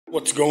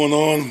What's going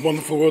on,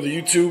 wonderful world of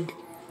YouTube?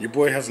 Your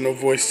boy has no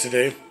voice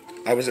today.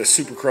 I was at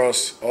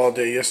Supercross all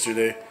day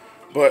yesterday,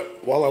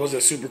 but while I was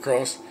at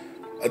Supercross,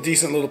 a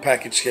decent little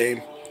package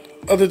came.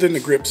 Other than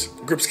the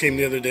grips came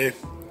the other day.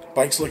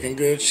 Bike's looking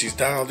good, she's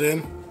dialed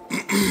in.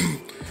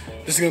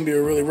 This is going to be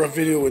a really rough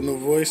video with no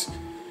voice,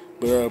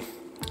 but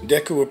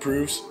Deku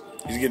approves.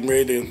 He's getting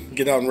ready to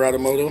get out and ride a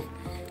moto.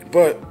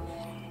 But,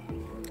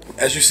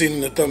 as you've seen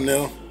in the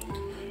thumbnail,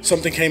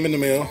 something came in the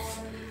mail,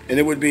 and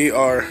it would be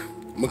our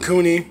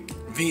Mikuni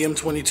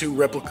VM22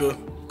 replica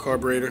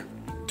carburetor,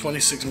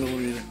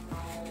 26mm.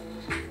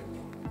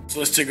 So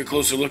let's take a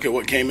closer look at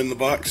what came in the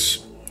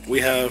box. We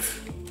have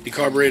the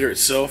carburetor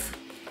itself.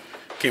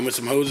 Came with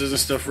some hoses and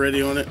stuff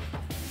ready on it.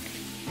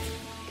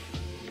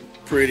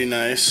 Pretty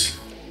nice.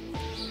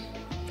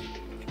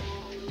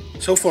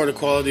 So far the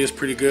quality is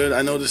pretty good.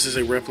 I know this is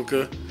a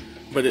replica,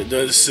 but it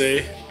does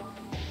say,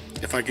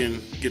 if I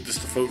can get this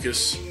to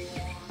focus.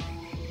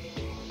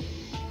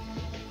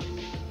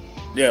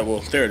 Yeah, well,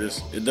 there it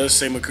is. It does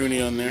say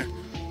Mikuni on there.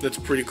 That's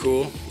pretty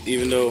cool,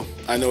 even though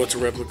I know it's a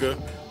replica.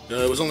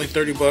 It was only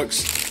 30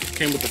 bucks.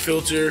 Came with the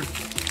filter.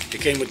 It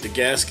came with the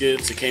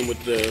gaskets. It came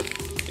with the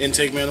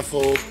intake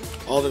manifold.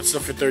 All that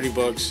stuff for 30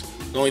 bucks.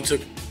 It only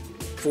took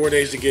 4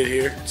 days to get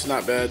here. It's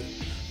not bad.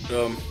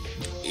 And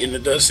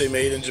it does say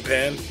made in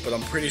Japan, but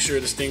I'm pretty sure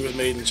this thing was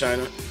made in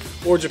China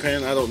or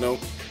Japan. I don't know.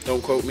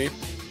 Don't quote me.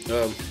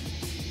 But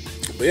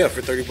yeah,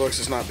 for 30 bucks,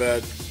 it's not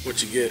bad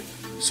what you get.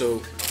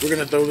 So we're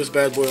gonna throw this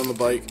bad boy on the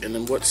bike, and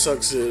then what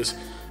sucks is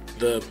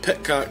the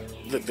petcock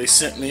that they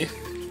sent me,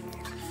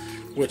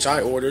 which I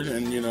ordered,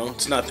 and you know,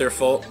 it's not their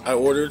fault. I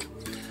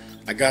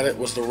got it,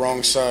 was the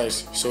wrong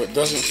size, so it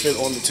doesn't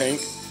fit on the tank,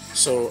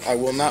 so I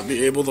will not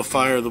be able to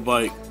fire the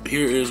bike.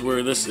 Here is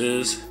where this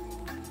is.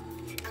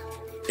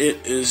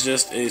 It is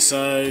just a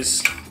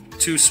size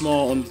too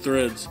small on the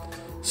threads.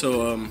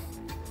 So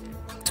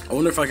I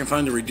wonder if I can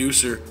find a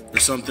reducer or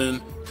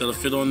something that'll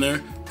fit on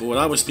there. But what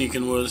I was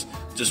thinking was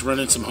just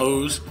running some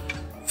hose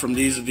from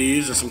these to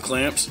these and some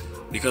clamps,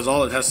 because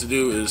all it has to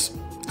do is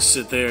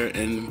sit there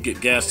and get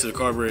gas to the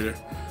carburetor.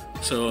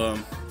 So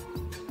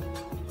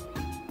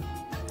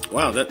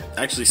wow, that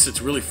actually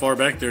sits really far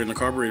back there, and the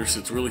carburetor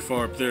sits really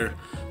far up there.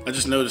 I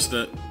just noticed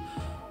that.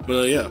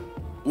 But yeah,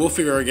 we'll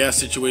figure our gas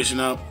situation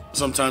out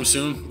sometime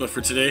soon. But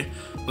for today,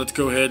 let's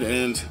go ahead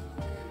and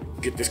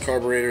get this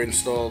carburetor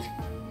installed.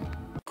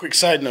 Quick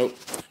side note,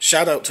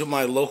 shout out to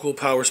my local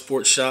power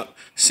sports shop,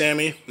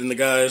 Sammy and the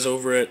guys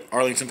over at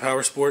Arlington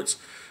Power Sports.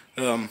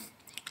 Cool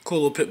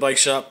little pit bike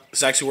shop.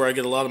 It's actually where I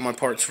get a lot of my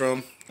parts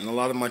from and a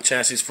lot of my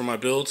chassis for my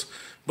builds.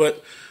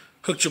 But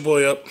hooked your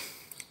boy up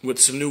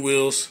with some new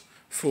wheels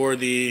for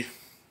the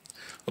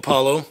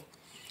Apollo.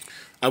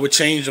 I would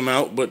change them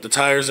out, but the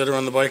tires that are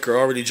on the bike are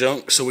already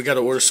junk, so we got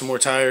to order some more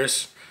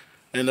tires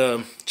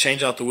and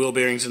change out the wheel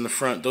bearings in the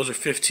front. Those are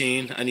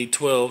 15. I need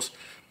 12s,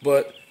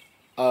 but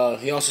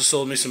he also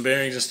sold me some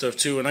bearings and stuff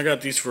too, and I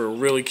got these for a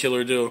really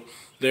killer deal.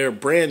 They're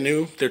brand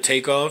new. They're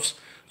takeoffs.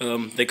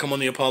 They come on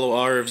the Apollo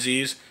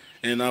RFZs,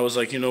 and I was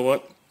like, you know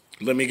what?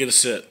 Let me get a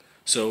set.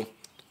 So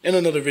in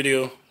another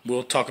video,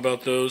 we'll talk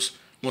about those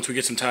once we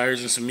get some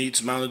tires and some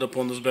meats mounted up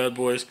on those bad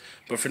boys.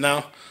 But for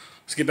now,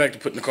 let's get back to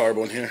putting the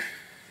carb on here.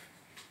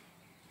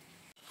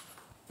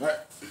 Alright,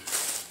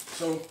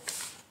 so I'm going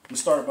to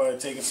start by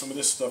taking some of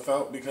this stuff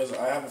out, because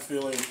I have a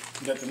feeling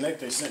that the neck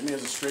they sent me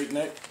is a straight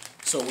neck,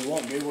 so we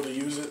won't be able to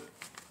use it.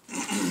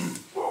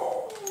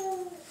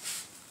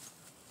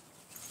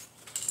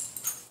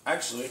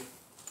 Actually,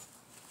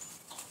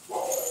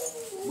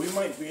 we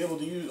might be able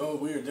to use, oh,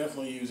 we are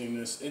definitely using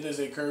this. It is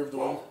a curved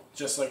one,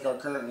 just like our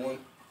current one,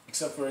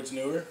 except for it's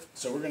newer.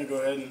 So we're going to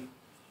go ahead and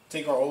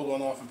take our old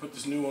one off and put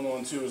this new one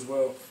on too as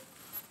well.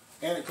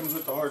 And it comes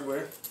with the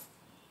hardware.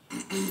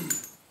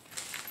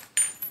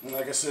 And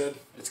like I said,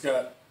 it's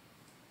got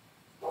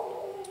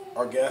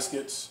our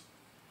gaskets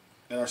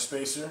and our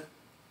spacer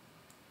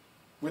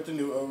with the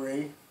new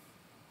O-ring.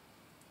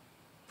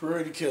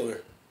 Pretty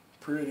killer.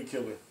 Pretty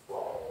killer.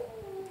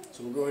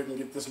 So we'll go ahead and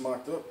get this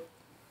mocked up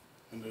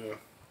and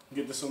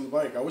get this on the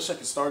bike. I wish I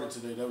could start it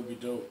today. That would be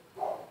dope.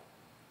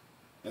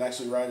 And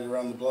actually ride it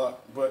around the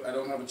block. But I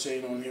don't have a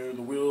chain on here.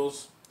 The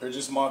wheels are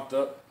just mocked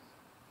up,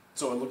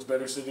 so it looks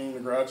better sitting in the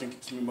garage and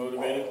keeps me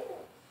motivated.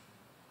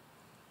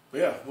 But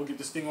yeah, we'll get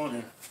this thing on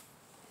here.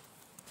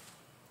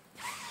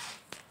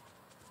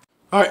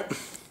 Alright,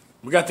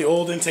 we got the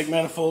old intake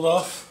manifold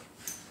off,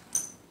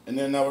 and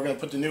then now we're going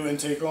to put the new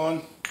intake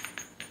on.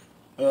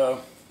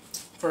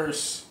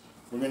 First,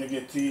 we're going to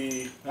get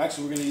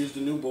actually we're going to use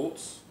the new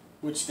bolts,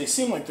 which they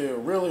seem like they're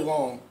really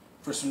long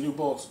for some new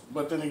bolts,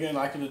 but then again,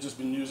 I could have just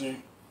been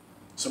using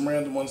some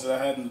random ones that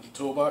I had in the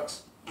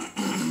toolbox.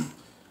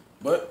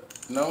 But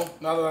no,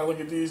 now that I look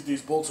at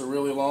these bolts are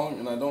really long,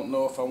 and I don't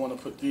know if I want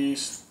to put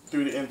these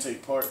through the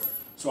intake part,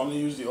 so I'm going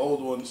to use the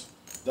old ones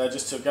that I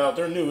just took out.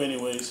 They're new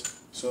anyways,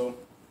 so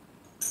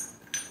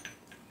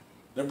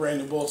they're brand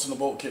new bolts in the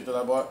bolt kit that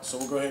I bought. So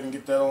we'll go ahead and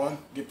get that on,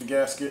 get the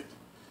gasket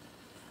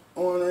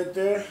on right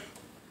there.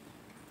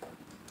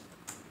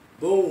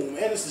 Boom,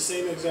 and it's the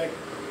same exact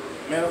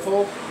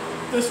manifold.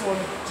 This one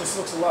just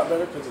looks a lot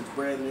better because it's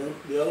brand new.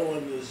 The other one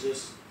is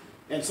just,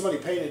 and somebody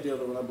painted the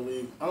other one, I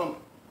believe.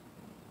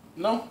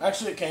 No,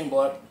 actually it came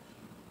black.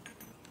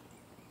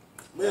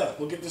 Yeah,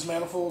 we'll get this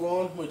manifold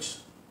on, which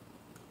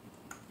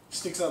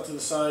sticks out to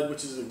the side,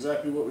 which is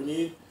exactly what we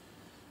need.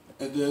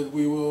 And then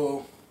we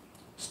will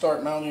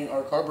start mounting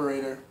our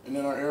carburetor and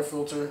then our air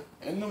filter,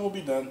 and then we'll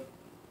be done.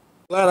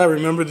 Glad I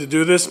remembered to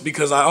do this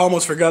because I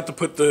almost forgot to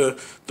put the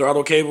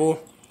throttle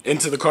cable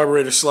into the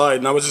carburetor slide,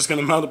 and I was just going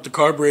to mount up the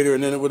carburetor,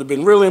 and then it would have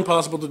been really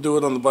impossible to do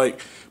it on the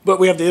bike. But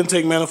we have the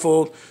intake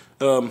manifold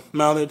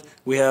mounted,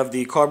 we have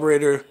the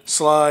carburetor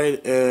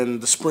slide and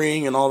the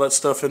spring and all that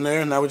stuff in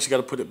there. Now we just got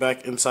to put it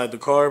back inside the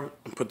carb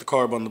and put the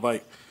carb on the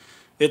bike.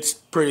 It's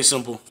pretty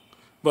simple.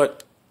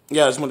 But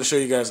yeah, I just wanted to show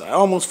you guys. I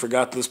almost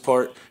forgot this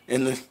part,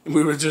 and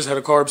we would just had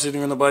a carb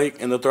sitting on the bike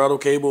and the throttle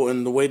cable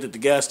and the way that the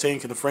gas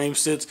tank and the frame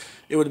sits.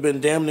 It would have been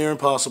damn near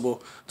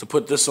impossible to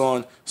put this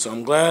on. So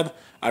I'm glad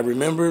I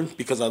remembered,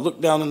 because I looked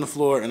down on the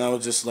floor and I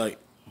was just like,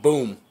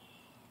 boom.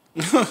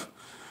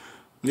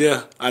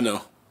 Yeah, I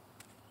know.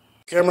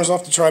 Camera's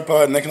off the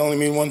tripod, and that can only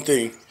mean one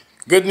thing.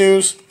 Good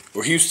news,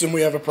 for Houston,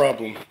 we have a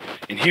problem.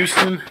 In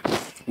Houston,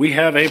 we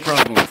have a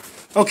problem.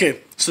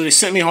 Okay, so they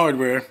sent me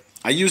hardware.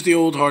 I used the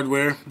old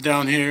hardware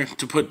down here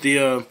to put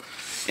the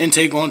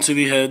intake onto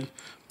the head,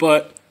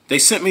 but they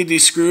sent me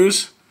these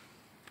screws,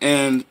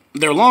 and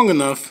they're long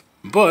enough,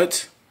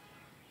 but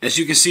as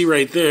you can see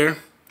right there,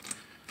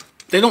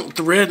 they don't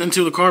thread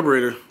into the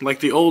carburetor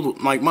like the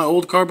old, like my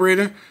old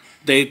carburetor.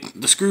 The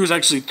screws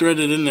actually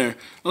threaded in there.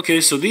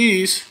 Okay, so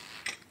these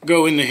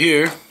go into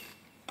here,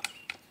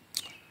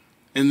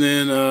 and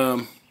then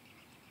and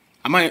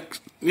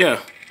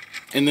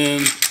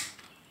then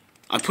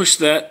I push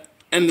that,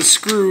 and the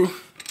screw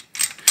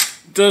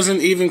doesn't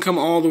even come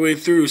all the way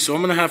through. So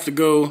I'm gonna have to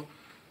go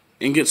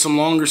and get some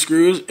longer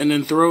screws and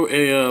then throw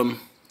a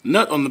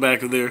nut on the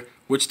back of there,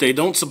 which they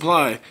don't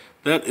supply.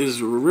 That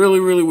is really,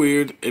 really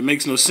weird. It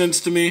makes no sense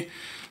to me.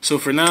 So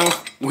for now,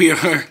 we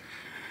are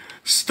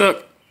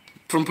stuck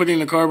from putting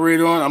the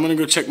carburetor on. I'm gonna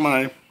go check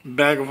my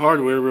bag of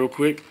hardware real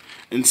quick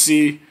and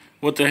see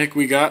what the heck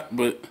we got,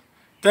 but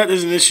that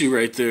is an issue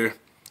right there.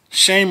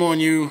 Shame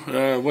on you,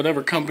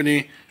 whatever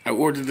company I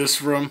ordered this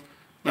from.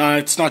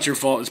 It's not your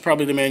fault, it's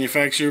probably the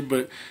manufacturer,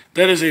 but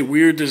that is a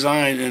weird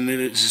design, and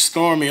it's just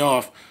throwing me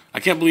off. I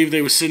can't believe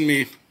they would send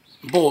me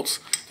bolts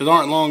that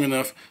aren't long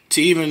enough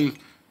to even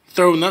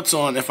throw nuts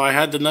on if I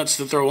had the nuts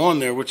to throw on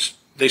there, which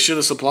they should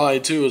have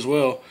supplied too as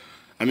well.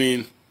 I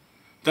mean,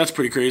 that's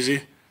pretty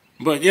crazy.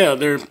 But yeah,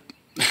 they're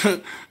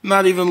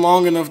not even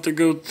long enough to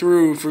go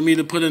through for me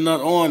to put a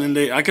nut on, and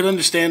I could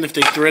understand if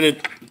they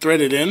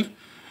threaded in,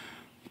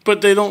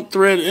 but they don't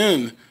thread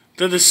in.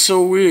 That is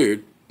so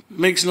weird.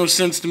 Makes no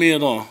sense to me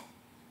at all.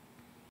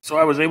 So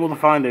I was able to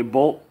find a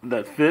bolt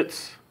that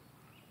fits,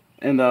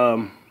 and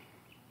I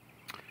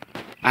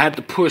had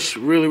to push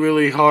really,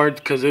 really hard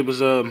because it was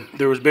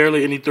there was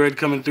barely any thread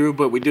coming through,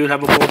 but we do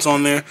have a bolt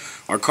on there.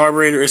 Our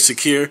carburetor is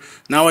secure.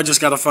 Now I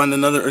just got to find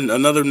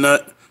another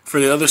nut for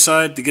the other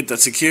side to get that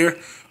secure.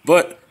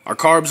 But our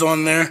carb's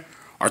on there.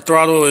 Our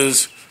throttle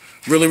is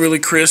really, really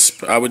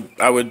crisp. I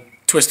would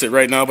twist it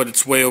right now, but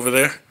it's way over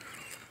there.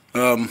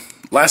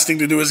 Last thing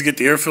to do is get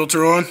the air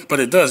filter on, but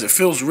it does. It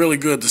feels really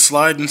good. The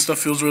slide and stuff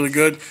feels really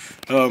good.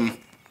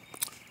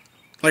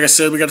 Like I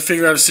said, we got to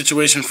figure out a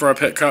situation for our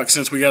petcock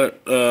since we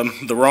got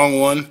the wrong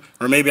one,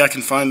 or maybe I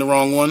can find the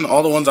wrong one.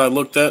 All the ones I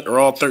looked at are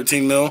all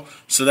 13 mil,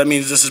 so that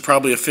means this is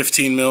probably a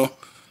 15 mil.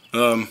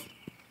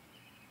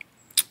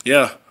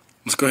 Yeah,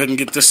 let's go ahead and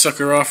get this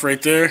sucker off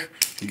right there.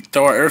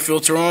 Throw our air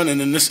filter on, and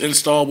then this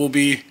install will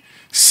be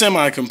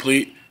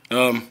semi-complete.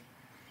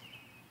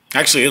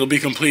 Actually, it'll be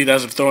complete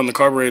as of throwing the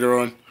carburetor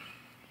on.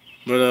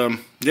 But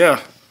yeah,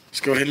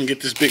 let's go ahead and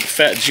get this big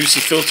fat juicy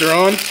filter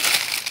on,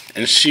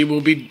 and she will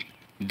be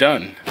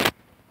done.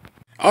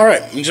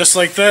 Alright, and just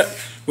like that,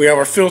 we have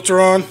our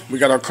filter on. We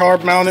got our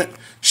carb mounted.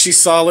 She's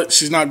solid.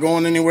 She's not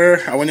going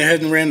anywhere. I went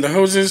ahead and ran the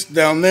hoses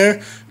down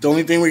there. The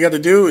only thing we got to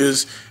do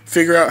is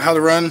figure out how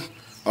to run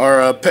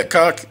our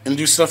petcock and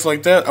do stuff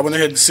like that. I went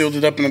ahead and sealed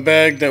it up in a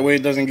bag. That way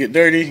it doesn't get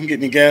dirty and get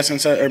any gas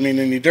inside,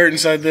 any dirt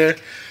inside there.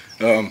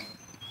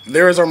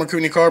 There is our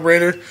Mikuni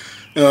carburetor.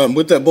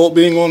 With that bolt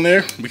being on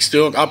there, we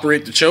still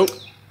operate the choke.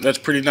 That's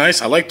pretty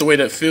nice. I like the way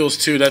that feels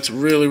too. That's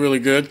really, really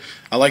good.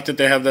 I like that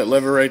they have that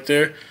lever right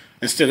there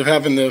instead of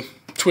having to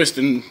twist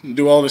and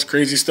do all this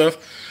crazy stuff.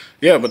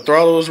 Yeah, but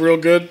throttle is real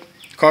good.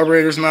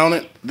 Carburetor's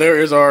mounted. There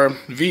is our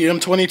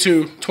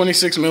VM22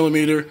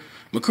 26mm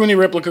Mikuni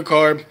replica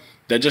carb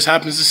that just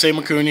happens to say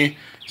Mikuni.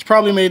 It's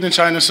probably made in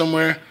China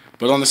somewhere,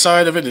 but on the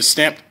side of it is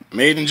stamped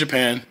made in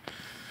Japan.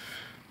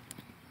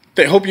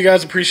 I hope you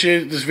guys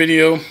appreciated this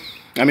video.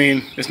 I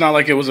mean, it's not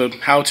like it was a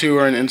how-to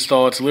or an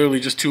install. It's literally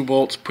just 2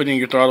 bolts, putting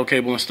your throttle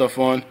cable and stuff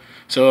on.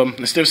 So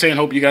instead of saying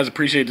hope you guys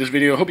appreciate this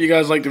video, hope you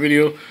guys liked the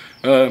video.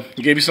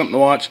 Gave you something to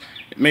watch.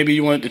 Maybe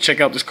you wanted to check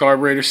out this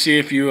carburetor, see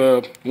if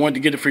you wanted to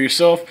get it for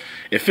yourself.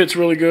 It fits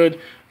really good.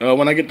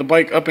 When I get the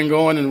bike up and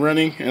going and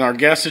running and our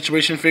gas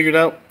situation figured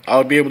out,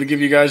 I'll be able to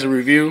give you guys a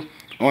review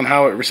on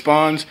how it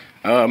responds.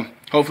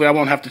 Hopefully I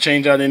won't have to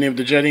change out any of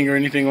the jetting or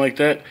anything like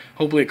that.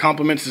 Hopefully it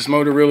complements this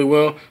motor really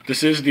well.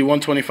 This is the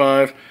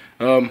 125.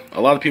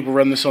 A lot of people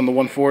run this on the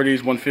 140s,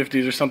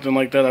 150s or something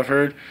like that, I've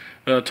heard.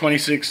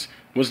 26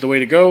 was the way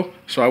to go,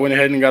 so I went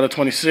ahead and got a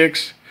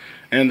 26.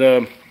 And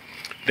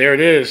there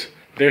it is.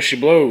 There she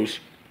blows.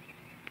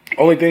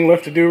 Only thing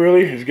left to do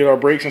really is get our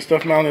brakes and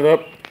stuff mounted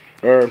up,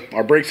 or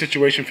our brake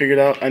situation figured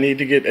out. I need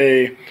to get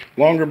a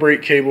longer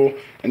brake cable,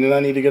 and then I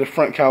need to get a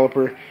front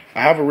caliper.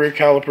 I have a rear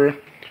caliper.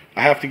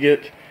 I have to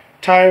get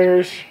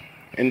tires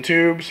and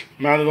tubes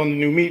mounted on the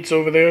new meats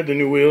over there, the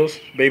new wheels.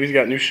 Baby's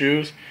got new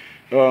shoes.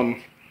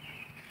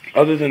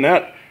 Other than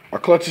that, our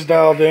clutch is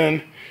dialed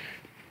in.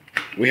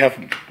 We have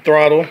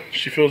throttle.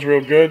 She feels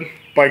real good.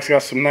 Bike's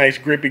got some nice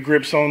grippy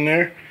grips on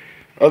there.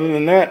 Other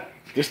than that,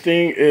 this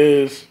thing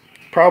is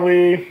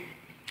probably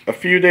a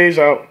few days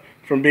out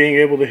from being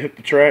able to hit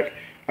the track.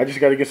 I just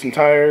got to get some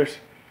tires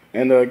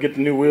and get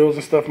the new wheels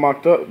and stuff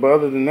mocked up. But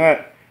other than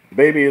that,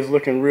 baby is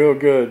looking real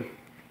good.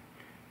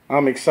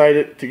 I'm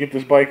excited to get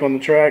this bike on the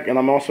track, and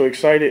I'm also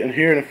excited and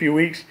here in a few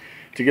weeks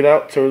to get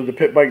out to the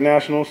Pit Bike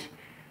Nationals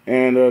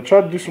and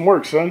try to do some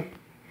work, son.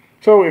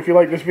 So if you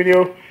like this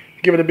video,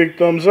 give it a big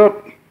thumbs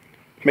up.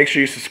 Make sure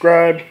you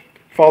subscribe.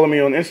 Follow me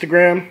on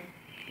Instagram.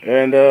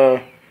 And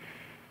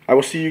I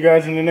will see you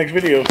guys in the next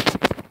video.